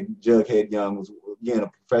 Gene Jughead Young was, again,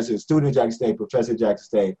 a student at Jackson State, professor at Jackson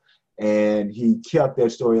State, and he kept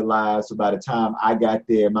that story alive. So by the time I got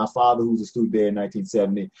there, my father, who was a student there in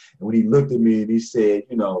 1970, and when he looked at me and he said,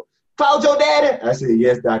 "Called your daddy?" I said,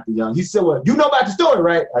 "Yes, Dr. Young." He said, "Well, you know about the story,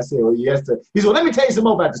 right?" I said, "Well, yes, sir." He said, "Well, let me tell you some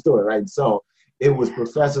more about the story," right? And so it was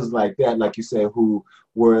professors like that, like you said, who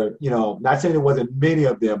were, not saying there wasn't many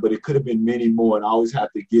of them, but it could have been many more, and I always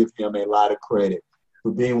have to give him a lot of credit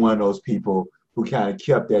for being one of those people who kind of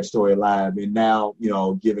kept that story alive. And now,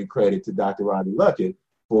 giving credit to Dr. Robbie Luckett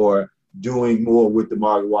for doing more with the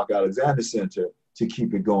Margaret Walker Alexander Center to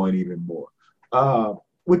keep it going even more.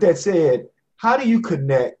 With that said, how do you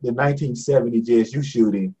connect the 1970 JSU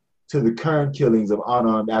shooting to the current killings of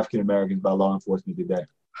unarmed African Americans by law enforcement today?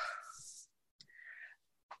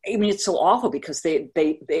 I mean, it's so awful because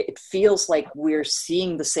it feels like we're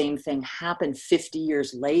seeing the same thing happen 50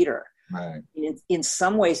 years later. Right. In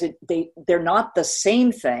some ways, they're not the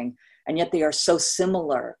same thing, and yet they are so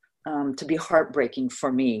similar to be heartbreaking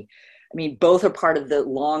for me. I mean, both are part of the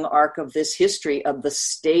long arc of this history of the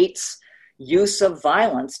state's use of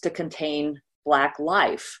violence to contain Black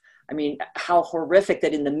life. I mean, how horrific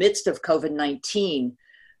that in the midst of COVID-19,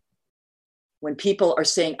 when people are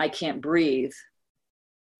saying, "I can't breathe,"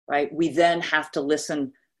 right, we then have to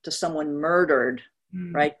listen to someone murdered,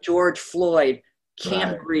 right? George Floyd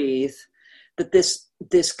can't breathe. That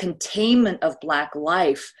this containment of Black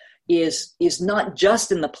life is not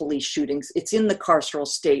just in the police shootings, it's in the carceral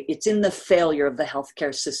state, it's in the failure of the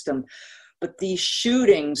healthcare system. But these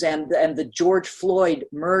shootings and the George Floyd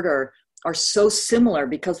murder are so similar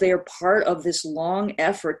because they are part of this long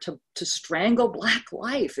effort to strangle Black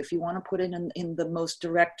life, if you want to put it in the most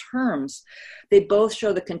direct terms. They both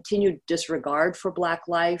show the continued disregard for Black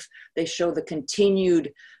life. They show the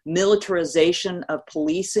continued militarization of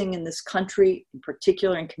policing in this country, in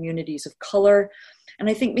particular in communities of color. And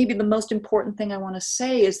I think maybe the most important thing I want to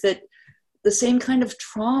say is that the same kind of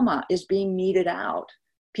trauma is being meted out.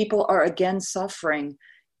 People are again suffering.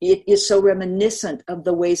 It is so reminiscent of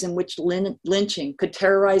the ways in which lynching could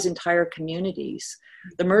terrorize entire communities.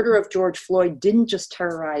 The murder of George Floyd didn't just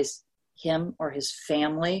terrorize him or his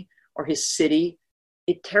family or his city.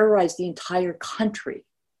 It terrorized the entire country,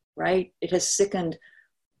 right? It has sickened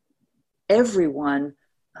everyone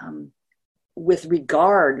with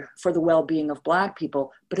regard for the well-being of Black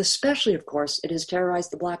people, but especially, of course, it has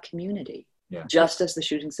terrorized the Black community, just as the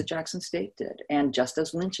shootings at Jackson State did, and just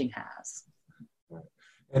as lynching has.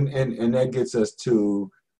 And that gets us to,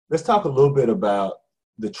 let's talk a little bit about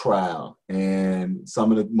the trial and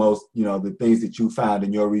some of the most, the things that you found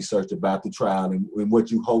in your research about the trial and what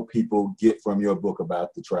you hope people get from your book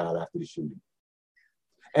about the trial after the shooting.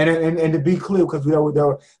 And to be clear, because there was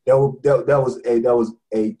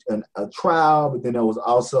a trial, but then there was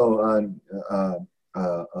also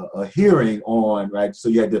a hearing on, right? So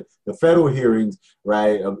you had the federal hearings,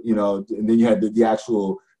 right? And then you had the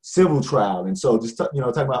actual civil trial. And so just, talking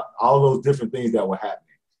about all those different things that were happening.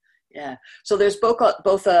 Yeah. So there's both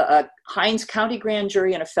a Hinds County grand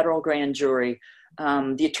jury and a federal grand jury.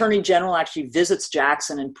 The Attorney General actually visits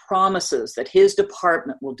Jackson and promises that his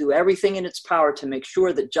department will do everything in its power to make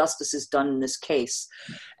sure that justice is done in this case.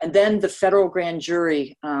 And then the federal grand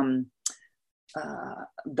jury, the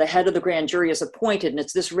head of the grand jury is appointed, and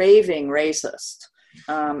it's this raving racist.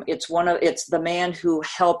 It's the man who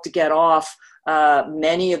helped get off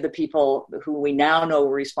Many of the people who we now know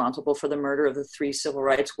were responsible for the murder of the 3 civil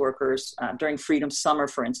rights workers during Freedom Summer,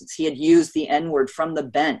 for instance, he had used the N-word from the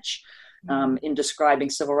bench in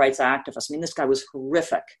describing civil rights activists. I mean, this guy was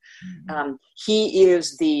horrific. He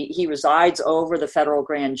resides over the federal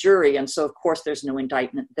grand jury, and so of course there's no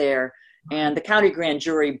indictment there. And the county grand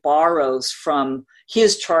jury borrows from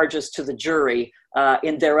his charges to the jury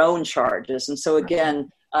in their own charges. And so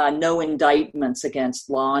again, no indictments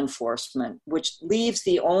against law enforcement, which leaves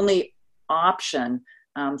the only option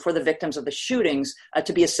for the victims of the shootings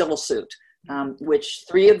to be a civil suit, which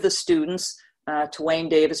 3 of the students, Twain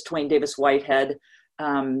Davis Whitehead,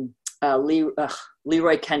 Leroy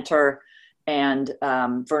Kenter, and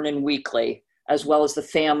Vernon Weekly, as well as the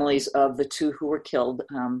families of the 2 who were killed,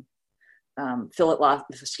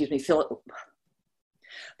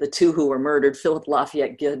 the 2 who were murdered, Philip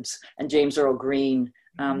Lafayette Gibbs and James Earl Green.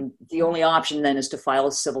 The only option then is to file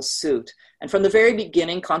a civil suit. And from the very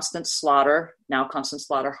beginning, Constance Slaughter, now Constance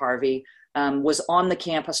Slaughter Harvey, was on the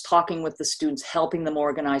campus talking with the students, helping them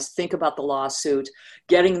organize, think about the lawsuit,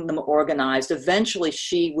 getting them organized. Eventually,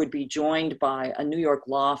 she would be joined by a New York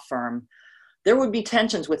law firm. There would be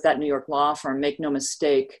tensions with that New York law firm, make no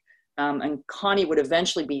mistake. And Connie would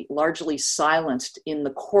eventually be largely silenced in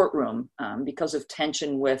the courtroom because of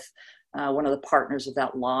tension with one of the partners of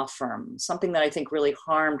that law firm, something that I think really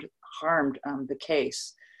harmed the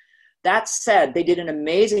case. That said, they did an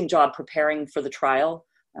amazing job preparing for the trial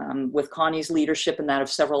with Connie's leadership and that of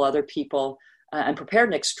several other people, and prepared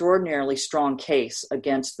an extraordinarily strong case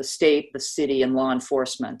against the state, the city, and law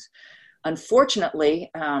enforcement. Unfortunately,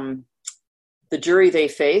 the jury they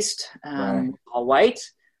faced, all white,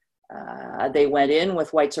 they went in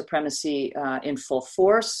with white supremacy in full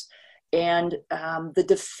force, and the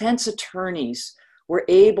defense attorneys were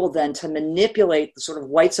able then to manipulate the sort of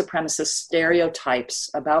white supremacist stereotypes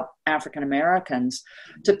about African Americans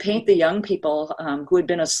to paint the young people who had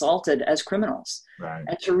been assaulted as criminals. Right.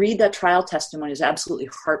 And to read that trial testimony is absolutely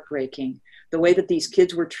heartbreaking. The way that these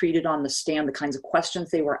kids were treated on the stand, the kinds of questions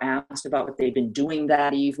they were asked about what they'd been doing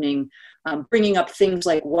that evening, bringing up things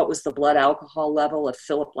like what was the blood alcohol level of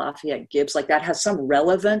Philip Lafayette Gibbs, like that has some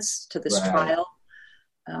relevance to this trial.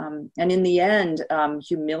 And in the end,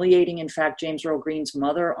 humiliating, in fact, James Earl Green's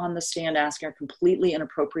mother on the stand, asking her completely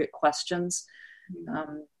inappropriate questions.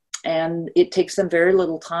 And it takes them very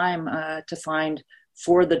little time to find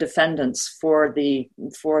for the defendants, for the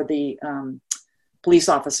police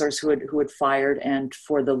officers who had fired, and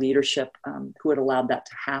for the leadership who had allowed that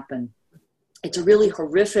to happen. It's a really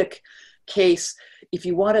horrific case. If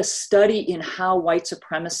you want to study in how white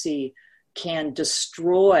supremacy can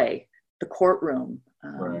destroy the courtroom,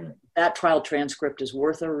 that trial transcript is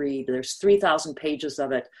worth a read. There's 3,000 pages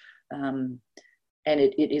of it. And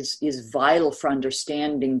it is vital for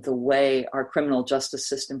understanding the way our criminal justice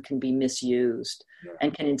system can be misused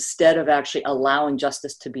and can, instead of actually allowing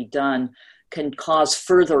justice to be done, can cause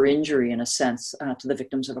further injury, in a sense, to the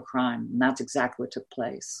victims of a crime. And that's exactly what took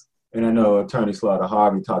place. And I know Attorney Slaughter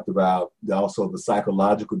Harvey talked about also the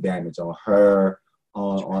psychological damage on her,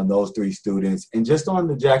 on those 3 students, and just on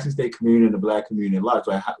the Jackson State community and the Black community at large,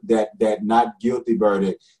 right? That not guilty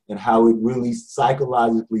verdict, and how it really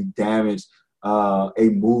psychologically damaged a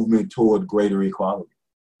movement toward greater equality.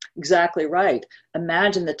 Exactly right.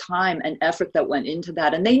 Imagine the time and effort that went into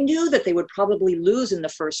that. And they knew that they would probably lose in the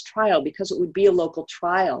first trial because it would be a local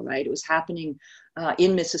trial, right? It was happening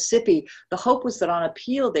in Mississippi. The hope was that on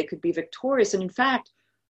appeal they could be victorious. And in fact,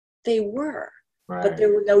 they were. Right. But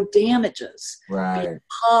there were no damages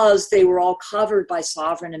because they were all covered by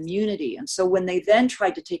sovereign immunity. And so when they then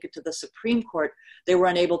tried to take it to the Supreme Court, they were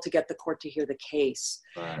unable to get the court to hear the case.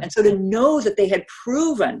 Right. And so to know that they had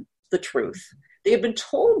proven the truth, they had been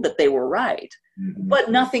told that they were right, but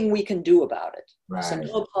nothing we can do about it. Right. So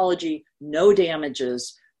no apology, no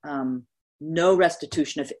damages, no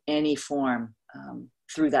restitution of any form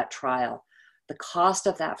through that trial. The cost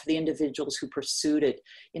of that for the individuals who pursued it,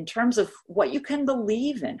 in terms of what you can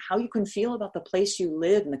believe in, how you can feel about the place you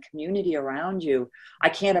live and the community around you, I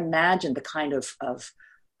can't imagine the kind of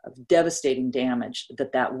devastating damage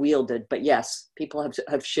that wielded. But yes, people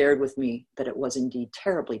have shared with me that it was indeed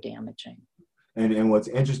terribly damaging. And what's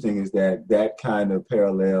interesting is that kind of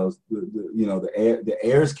parallels, the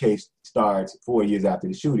Ayers case starts 4 years after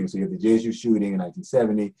the shooting. So you have the JSU shooting in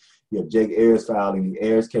 1970, you have Jake Ayers filing the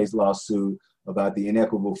Ayers case lawsuit about the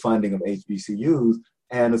inequitable funding of HBCUs.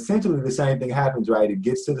 And essentially the same thing happens, right? It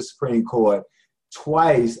gets to the Supreme Court.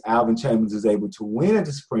 Twice, Alvin Chambers is able to win at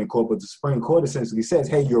the Supreme Court, but the Supreme Court essentially says,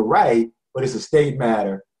 hey, you're right, but it's a state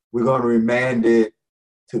matter. We're going to remand it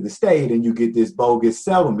to the state, and you get this bogus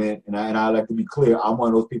settlement. And I like to be clear, I'm one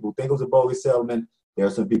of those people who think it was a bogus settlement. There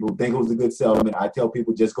are some people who think it was a good settlement. I tell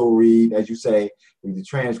people just go read, as you say, read the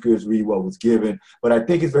transcripts, read what was given. But I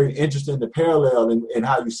think it's very interesting the parallel in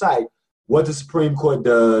how you cite what the Supreme Court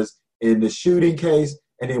does in the shooting case,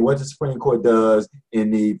 and then what the Supreme Court does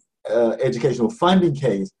in the educational funding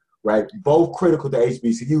case, right? Both critical to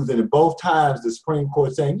HBCUs, and in both times the Supreme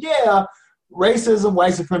Court saying, yeah, racism,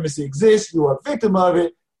 white supremacy exists, you are a victim of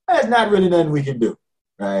it, there's not really nothing we can do,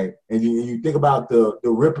 right? And you think about the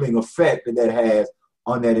rippling effect that has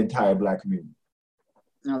on that entire Black community.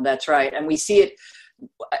 No, that's right. And we see it.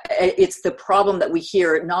 It's the problem that we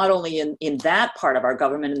hear not only in that part of our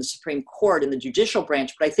government, in the Supreme Court, in the judicial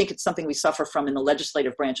branch, but I think it's something we suffer from in the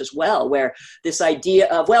legislative branch as well, where this idea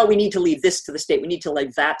of, well, we need to leave this to the state, we need to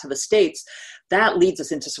leave that to the states, that leads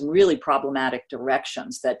us into some really problematic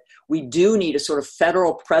directions, that we do need a sort of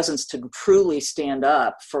federal presence to truly stand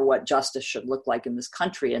up for what justice should look like in this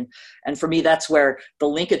country. And for me, that's where the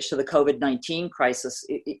linkage to the COVID-19 crisis,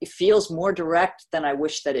 it feels more direct than I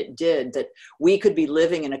wish that it did, that we could be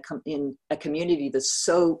living in a community that's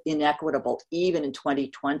so inequitable, even in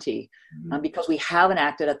 2020, because we haven't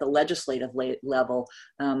acted at the legislative level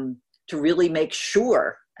to really make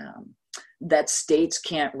sure that states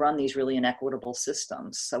can't run these really inequitable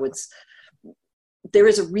systems. So there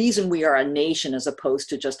is a reason we are a nation as opposed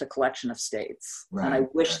to just a collection of states. Right. And I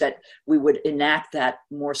wish that we would enact that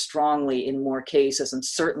more strongly in more cases. And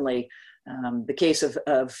certainly the case of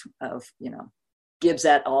Gibbs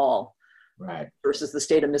et al. Right. Versus the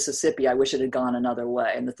state of Mississippi, I wish it had gone another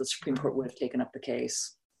way and that the Supreme Court would have taken up the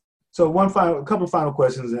case. So a couple of final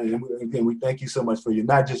questions, and again, we thank you so much for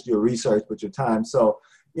not just your research, but your time. So,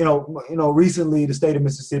 recently the state of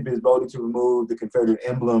Mississippi has voted to remove the Confederate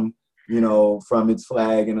emblem, from its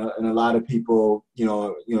flag, and a lot of people,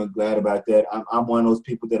 glad about that. I'm one of those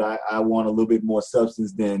people that I want a little bit more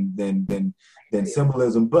substance than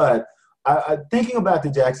symbolism. But I thinking about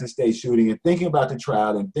the Jackson State shooting, and thinking about the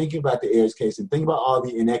trial, and thinking about the Ayers case, and thinking about all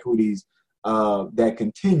the inequities that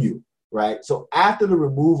continue. Right. So after the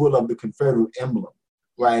removal of the Confederate emblem,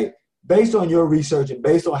 right, based on your research and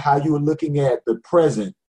based on how you were looking at the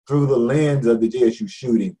present through the lens of the JSU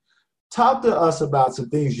shooting, talk to us about some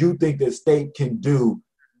things you think the state can do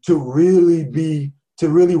to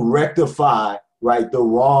really rectify, right, the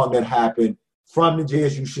wrong that happened from the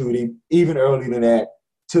JSU shooting, even earlier than that,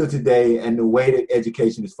 to today, and the way that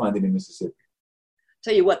education is funded in Mississippi.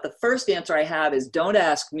 Tell you what, the first answer I have is don't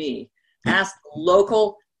ask me, ask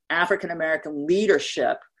local African-American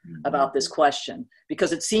leadership about this question,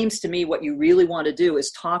 because it seems to me what you really want to do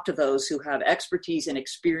is talk to those who have expertise and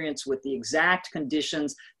experience with the exact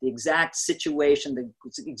conditions, the exact situation, the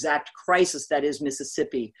exact crisis that is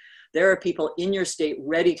Mississippi. There are people in your state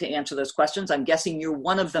ready to answer those questions. I'm guessing you're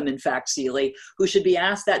one of them, in fact, Seeley, who should be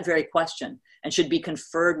asked that very question and should be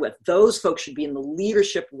conferred with. Those folks should be in the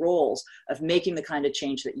leadership roles of making the kind of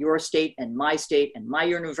change that your state and my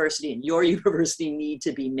university and your university need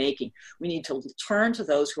to be making. We need to turn to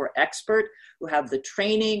those who are expert, who have the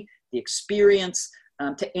training, the experience,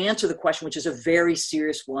 to answer the question, which is a very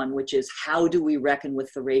serious one, which is how do we reckon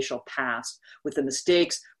with the racial past, with the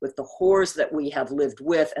mistakes, with the horrors that we have lived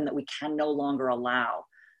with and that we can no longer allow.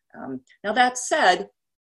 Now that said,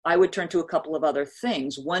 I would turn to a couple of other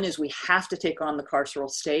things. One is we have to take on the carceral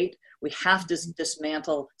state. We have to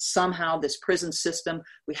dismantle somehow this prison system.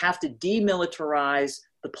 We have to demilitarize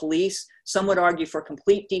the police. Some would argue for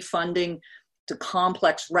complete defunding to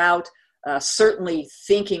complex route, certainly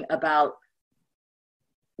thinking about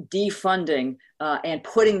defunding and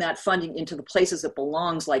putting that funding into the places it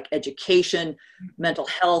belongs, like education, mental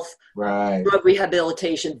health, right, drug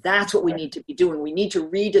rehabilitation. That's what we need to be doing. We need to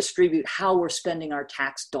redistribute how we're spending our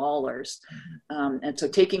tax dollars. And so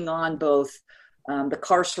taking on both the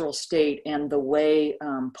carceral state and the way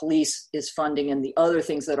police is funding and the other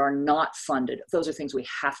things that are not funded, those are things we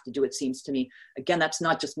have to do, it seems to me. Again, that's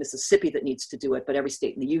not just Mississippi that needs to do it, but every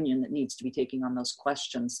state in the union that needs to be taking on those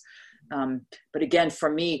questions. But again, for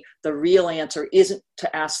me, the real answer isn't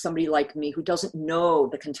to ask somebody like me who doesn't know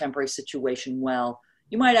the contemporary situation well.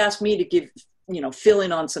 You might ask me to fill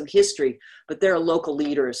in on some history, but there are local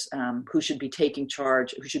leaders who should be taking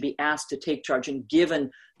charge, who should be asked to take charge and given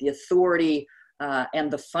the authority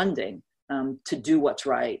and the funding to do what's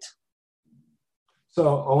right.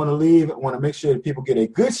 So I want to make sure that people get a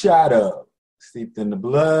good shot of Steeped in the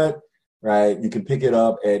Blood. Right, you can pick it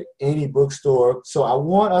up at any bookstore. So I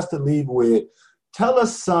want us to leave with, tell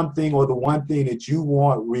us something or the one thing that you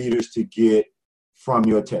want readers to get from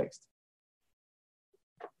your text.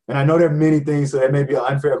 And I know there are many things, so that may be an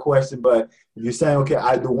unfair question, but if you're saying, okay,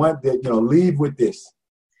 the one that, leave with this,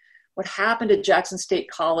 what happened at Jackson State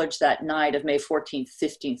College that night of May 14th,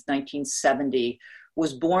 15th, 1970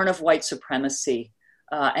 was born of white supremacy.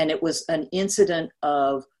 And it was an incident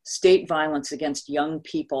of state violence against young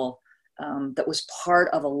people that was part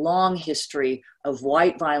of a long history of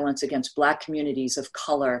white violence against Black communities of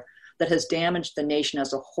color that has damaged the nation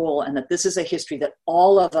as a whole, and that this is a history that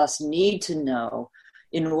all of us need to know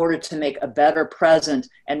in order to make a better present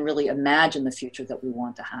and really imagine the future that we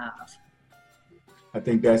want to have. I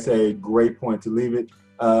think that's a great point to leave it.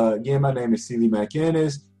 Again, my name is Celie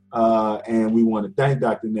McInnes, and we want to thank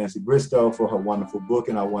Dr. Nancy Bristow for her wonderful book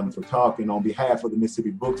and our wonderful talk. And on behalf of the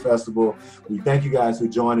Mississippi Book Festival, we thank you guys for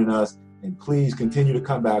joining us. And please continue to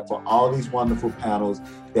come back for all these wonderful panels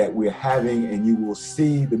that we're having, and you will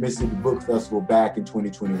see the Mississippi Book Festival back in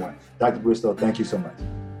 2021. Dr. Bristow, thank you so much.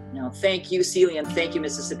 No, thank you, Celie, and thank you,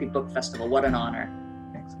 Mississippi Book Festival. What an honor.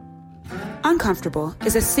 Thanks. Uncomfortable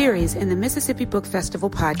is a series in the Mississippi Book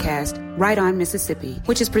Festival podcast, Right On Mississippi,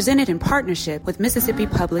 which is presented in partnership with Mississippi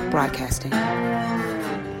Public Broadcasting.